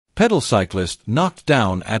Pedalcyclist knocked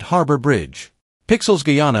down at Harbour Bridge. Pixels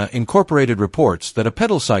Guyana Incorporated reports that a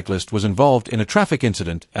pedalcyclist was involved in a traffic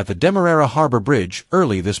incident at the Demerara Harbour Bridge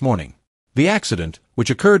early this morning. The accident,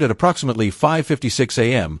 which occurred at approximately 5:56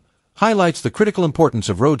 a.m., highlights the critical importance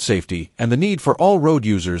of road safety and the need for all road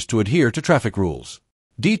users to adhere to traffic rules.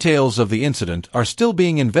 Details of the incident are still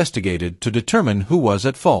being investigated to determine who was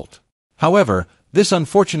at fault. However, this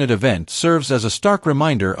unfortunate event serves as a stark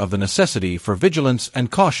reminder of the necessity for vigilance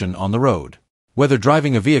and caution on the road. Whether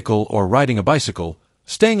driving a vehicle or riding a bicycle,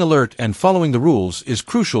 staying alert and following the rules is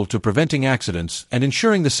crucial to preventing accidents and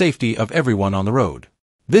ensuring the safety of everyone on the road.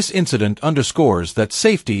 This incident underscores that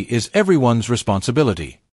safety is everyone's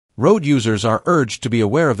responsibility. Road users are urged to be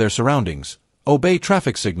aware of their surroundings, obey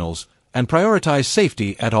traffic signals, and prioritize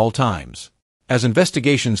safety at all times. As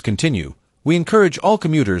investigations continue, we encourage all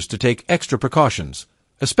commuters to take extra precautions,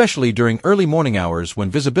 especially during early morning hours when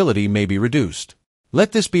visibility may be reduced.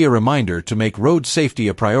 Let this be a reminder to make road safety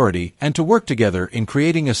a priority and to work together in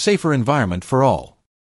creating a safer environment for all.